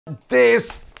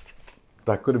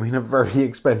That could have been a very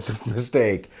expensive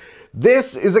mistake.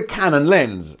 This is a Canon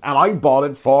lens, and I bought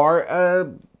it for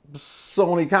a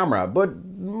Sony camera, but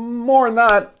more on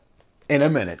that in a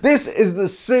minute. This is the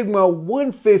Sigma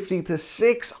 150 to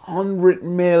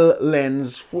 600mm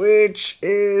lens, which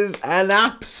is an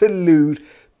absolute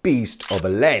beast of a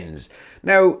lens.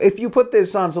 Now, if you put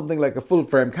this on something like a full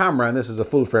frame camera, and this is a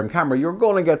full frame camera, you're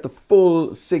going to get the full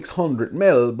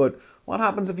 600mm, but what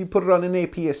happens if you put it on an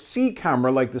APS-C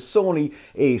camera like the Sony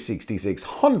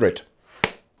a6600?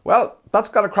 Well, that's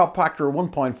got a crop factor of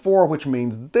 1.4, which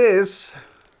means this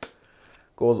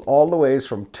goes all the ways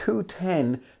from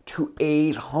 210 to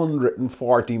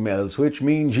 840 mils, which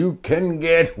means you can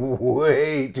get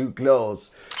way too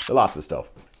close to lots of stuff.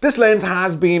 This lens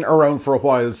has been around for a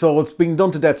while, so it's been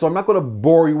done to death, so I'm not going to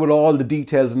bore you with all the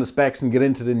details and the specs and get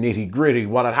into the nitty gritty.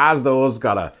 What it has though is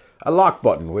got a lock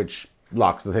button, which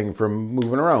locks the thing from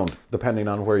moving around, depending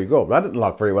on where you go. That didn't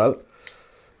lock very well.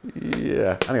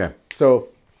 Yeah, anyway, so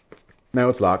now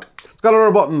it's locked. It's got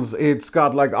other buttons. It's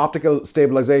got like optical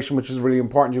stabilization, which is really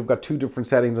important. You've got two different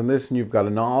settings on this, and you've got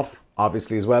an off,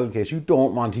 obviously, as well, in case you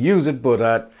don't want to use it, but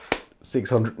at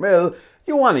 600mm,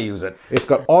 you want to use it. It's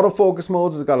got autofocus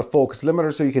modes. It's got a focus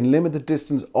limiter, so you can limit the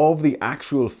distance of the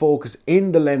actual focus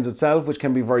in the lens itself, which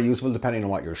can be very useful depending on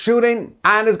what you're shooting.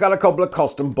 And it's got a couple of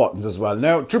custom buttons as well.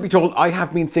 Now, truth be told, I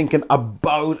have been thinking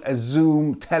about a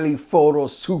zoom telephoto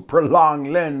super long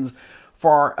lens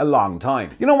for a long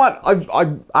time. You know what?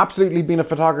 I've absolutely been a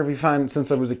photography fan since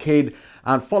I was a kid,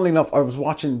 and funnily enough, I was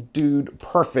watching Dude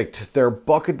Perfect, their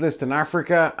bucket list in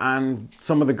Africa, and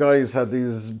some of the guys had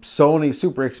these Sony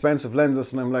super expensive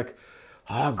lenses, and I'm like,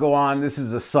 oh, go on, this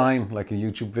is a sign, like a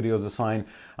YouTube video is a sign.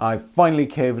 I finally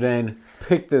caved in,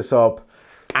 picked this up,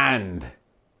 and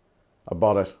I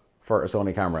bought it for a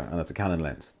Sony camera, and it's a Canon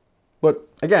lens. But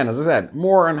again, as I said,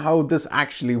 more on how this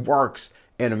actually works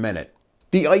in a minute.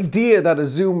 The idea that a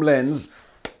zoom lens,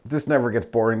 this never gets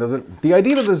boring, does it? The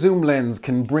idea that a zoom lens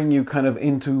can bring you kind of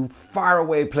into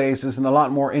faraway places and a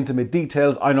lot more intimate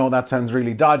details. I know that sounds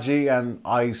really dodgy, and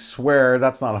I swear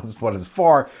that's not what it's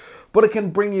for, but it can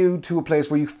bring you to a place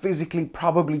where you physically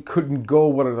probably couldn't go,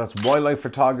 whether that's wildlife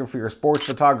photography or sports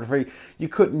photography. You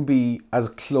couldn't be as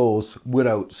close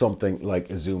without something like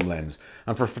a zoom lens.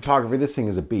 And for photography, this thing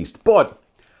is a beast. But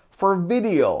for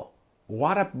video,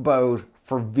 what about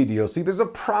for video? See, there's a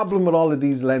problem with all of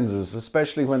these lenses,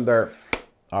 especially when they're,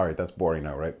 all right, that's boring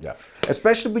now, right? Yeah.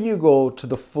 Especially when you go to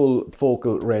the full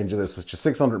focal range of this, which is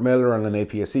 600mm, on an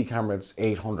APS-C camera, it's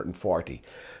 840.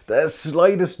 The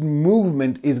slightest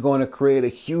movement is going to create a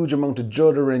huge amount of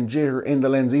judder and jitter in the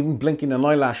lens. Even blinking an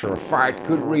eyelash or a fart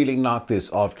could really knock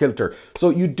this off kilter. So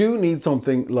you do need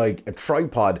something like a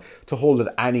tripod to hold it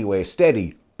anyway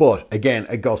steady. But again,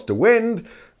 a gust of wind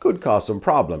could cause some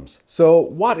problems. So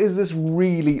what is this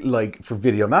really like for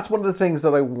video? And that's one of the things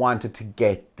that I wanted to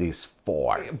get this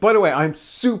for. By the way, I'm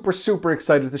super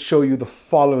excited to show you the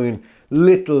following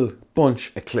little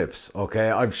bunch of clips,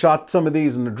 okay? I've shot some of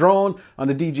these in the drone, on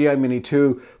the DJI Mini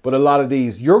 2, but a lot of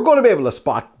these, you're going to be able to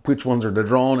spot which ones are the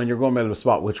drone, and you're going to be able to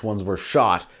spot which ones were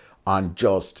shot on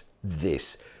just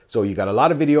this. So you got a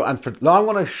lot of video, and for now I'm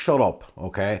going to shut up,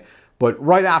 okay? But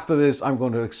right after this, I'm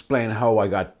going to explain how I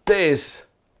got this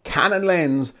Canon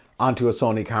lens onto a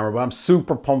Sony camera, but I'm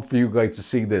super pumped for you guys to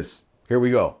see this. Here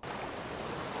we go.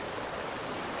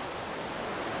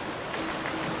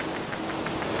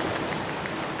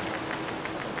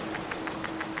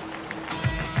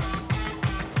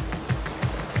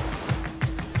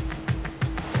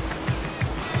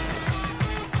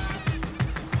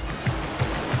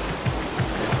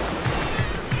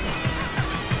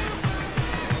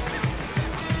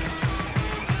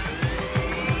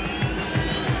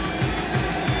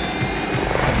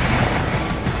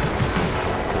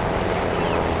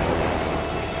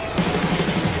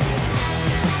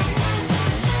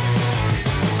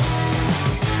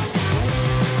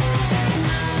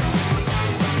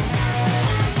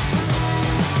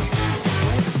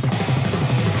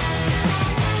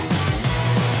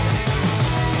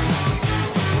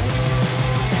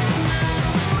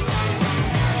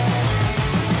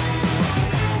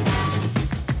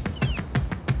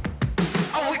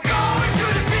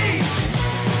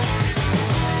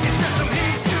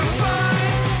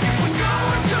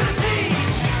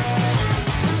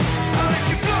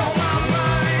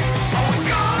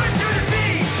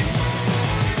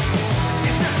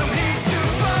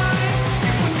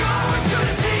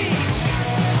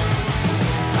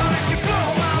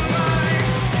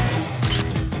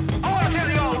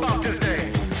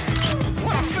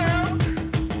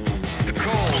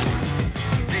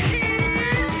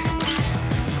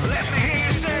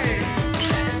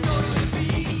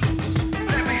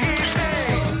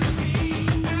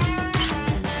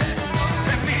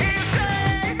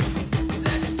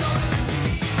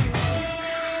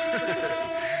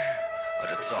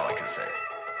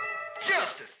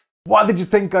 What did you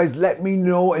think, guys? Let me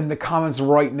know in the comments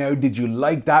right now. Did you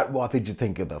like that? What did you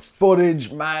think of the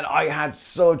footage? Man, I had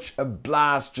such a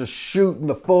blast just shooting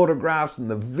the photographs and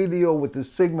the video with the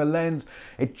Sigma lens.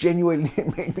 It genuinely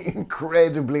made me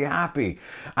incredibly happy.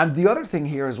 And the other thing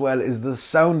here as well is the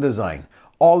sound design.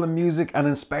 All the music and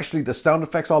especially the sound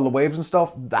effects, all the waves and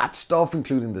stuff, that stuff,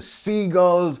 including the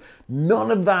seagulls,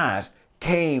 none of that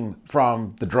came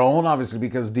from the drone, obviously,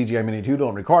 because DJI Mini 2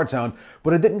 don't record sound,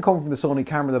 but it didn't come from the Sony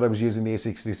camera that I was using, the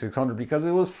a6600, because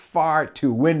it was far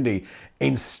too windy.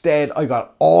 Instead, I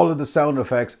got all of the sound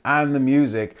effects and the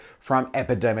music from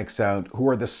Epidemic Sound, who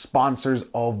are the sponsors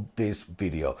of this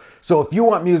video. So if you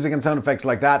want music and sound effects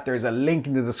like that, there's a link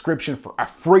in the description for a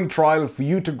free trial for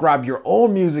you to grab your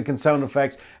own music and sound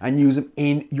effects and use them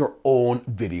in your own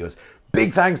videos.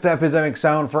 Big thanks to Epidemic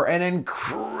Sound for an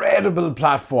incredible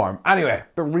platform. Anyway,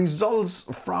 the results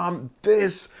from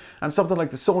this and something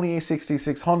like the Sony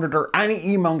a6600 or any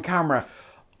E-mount camera,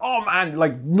 oh man,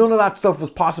 like none of that stuff was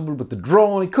possible with the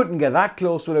drone. You couldn't get that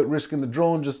close without risking the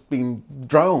drone just being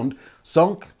drowned,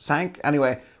 sank,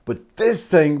 anyway. But this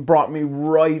thing brought me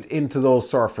right into those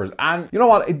surfers. And you know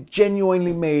what? It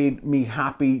genuinely made me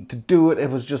happy to do it.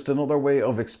 It was just another way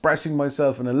of expressing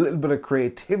myself and a little bit of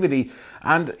creativity.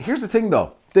 And here's the thing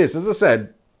though. This, as I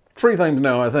said, 3 times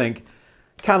now, I think,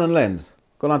 Canon lens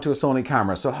going onto a Sony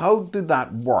camera. So how did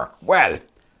that work? Well,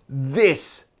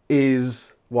 this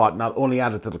is what not only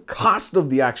added to the cost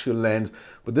of the actual lens,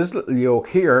 but this little yoke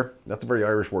here, that's a very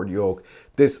Irish word, yoke,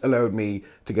 this allowed me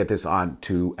to get this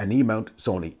onto an E-mount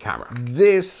Sony camera.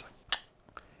 This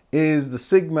is the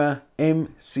Sigma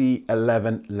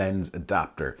MC11 lens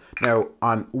adapter. Now,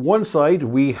 on one side,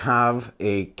 we have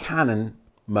a Canon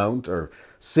mount, or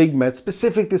Sigma, it's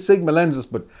specific to Sigma lenses,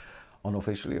 but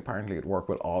unofficially, apparently it worked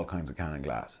with all kinds of Canon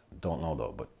glass. Don't know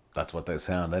though, but that's what they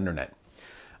say on the internet.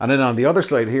 And then on the other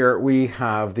side here, we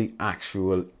have the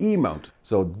actual E-mount.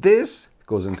 So this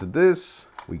goes into this,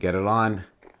 we get it on,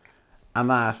 and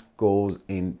that goes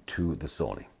into the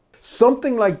Sony.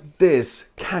 Something like this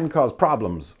can cause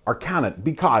problems, or can it?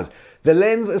 Because the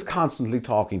lens is constantly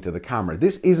talking to the camera.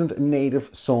 This isn't a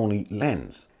native Sony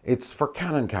lens. It's for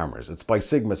Canon cameras. It's by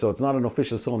Sigma, so it's not an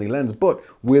official Sony lens. But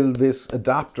will this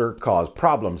adapter cause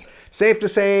problems? Safe to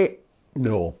say,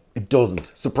 no, it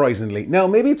doesn't, surprisingly. Now,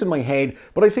 maybe it's in my head,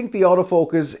 but I think the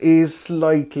autofocus is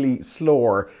slightly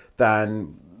slower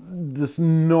than this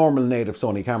normal native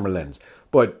Sony camera lens.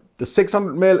 But the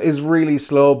 600mm is really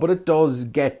slow, but it does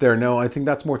get there now. I think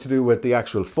that's more to do with the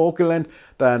actual focal length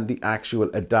than the actual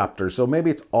adapter. So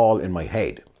maybe it's all in my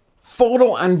head.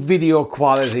 Photo and video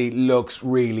quality looks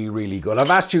really, really good. I've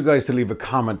asked you guys to leave a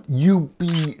comment. You be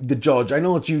the judge. I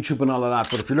know it's YouTube and all of that,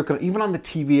 but if you're looking at, even on the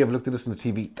TV, I've looked at this on the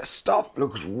TV, the stuff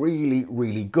looks really,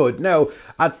 really good. Now,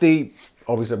 at the,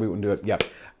 oh, we said we wouldn't do it, yeah.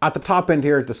 At the top end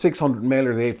here, the 600mm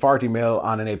or the 840mm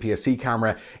on an APS-C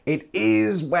camera, it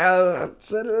is, well,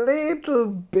 it's a little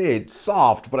bit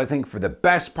soft, but I think for the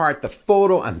best part, the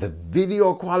photo and the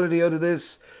video quality out of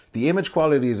this, the image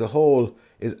quality as a whole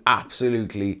is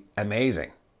absolutely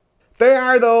amazing. There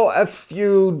are, though, a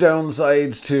few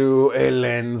downsides to a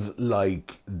lens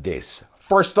like this.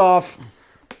 First off,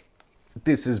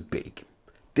 this is big.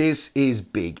 This is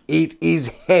big. It is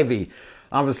heavy.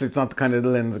 Obviously, it's not the kind of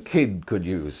lens a kid could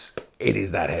use. It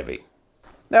is that heavy.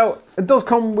 Now, it does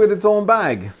come with its own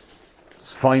bag.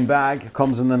 It's a fine bag. It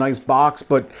comes in a nice box,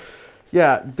 but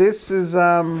yeah, this is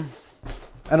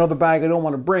another bag I don't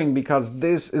want to bring because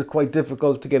this is quite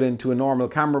difficult to get into a normal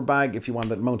camera bag. If you want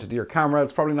that mounted to your camera,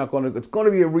 it's probably not going to, it's going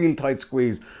to be a real tight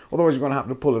squeeze. Otherwise, you're going to have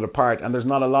to pull it apart, and there's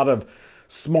not a lot of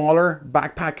smaller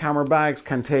backpack camera bags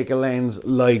can take a lens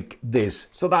like this.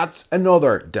 So that's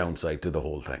another downside to the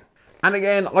whole thing. And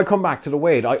again, I come back to the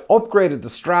weight. I upgraded the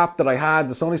strap that I had,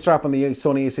 the Sony strap on the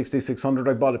Sony a6600.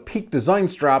 I bought a Peak Design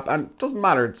strap, and it doesn't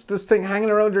matter. It's this thing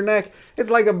hanging around your neck. It's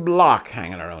like a block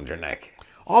hanging around your neck.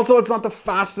 Also, it's not the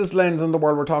fastest lens in the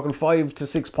world. We're talking 5 to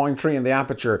 6.3 in the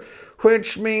aperture,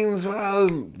 which means, well,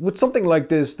 with something like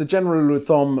this, the general rule of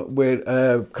thumb with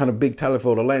a kind of big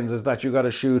telephoto lens is that you got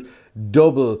to shoot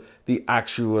double the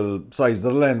actual size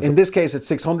of the lens. In this case, it's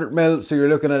 600mm, so you're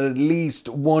looking at least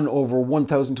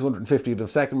 1/1250th of a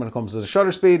second when it comes to the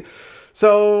shutter speed.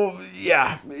 So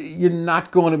yeah, you're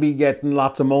not going to be getting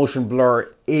lots of motion blur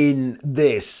in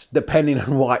this, depending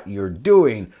on what you're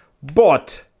doing.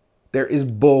 But there is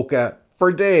bokeh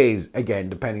for days, again,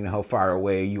 depending on how far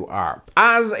away you are.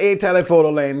 As a telephoto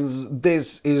lens,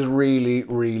 this is really,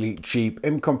 really cheap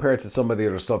in compared to some of the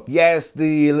other stuff. Yes,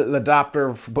 the little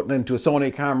adapter for putting into a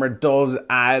Sony camera does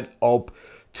add up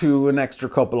to an extra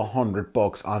couple of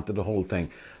 $100 onto the whole thing.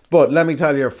 But let me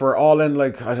tell you, for all in,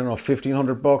 like, I don't know,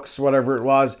 1,500 bucks, whatever it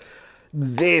was,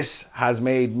 This has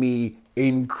made me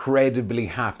incredibly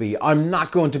happy. I'm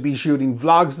not going to be shooting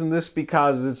vlogs in this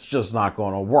because it's just not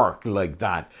going to work like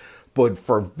that. But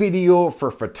for video, for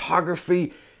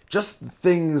photography, just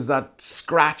things that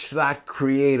scratch that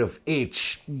creative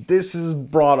itch, this has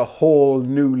brought a whole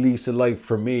new lease of life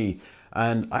for me.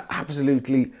 And I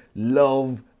absolutely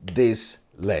love this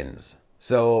lens.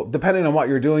 So depending on what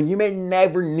you're doing, you may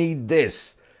never need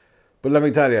this. But let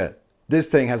me tell you, this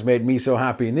thing has made me so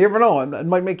happy. And you never know, it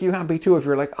might make you happy too if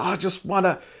you're like, oh, I just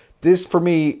wanna, this for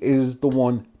me is the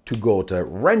one to go to.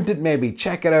 Rent it maybe,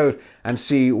 check it out and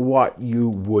see what you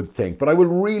would think. But I would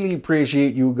really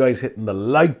appreciate you guys hitting the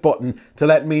like button to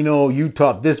let me know you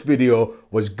thought this video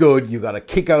was good. You got a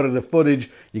kick out of the footage,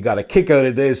 you got a kick out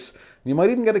of this. You might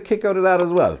even get a kick out of that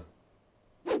as well.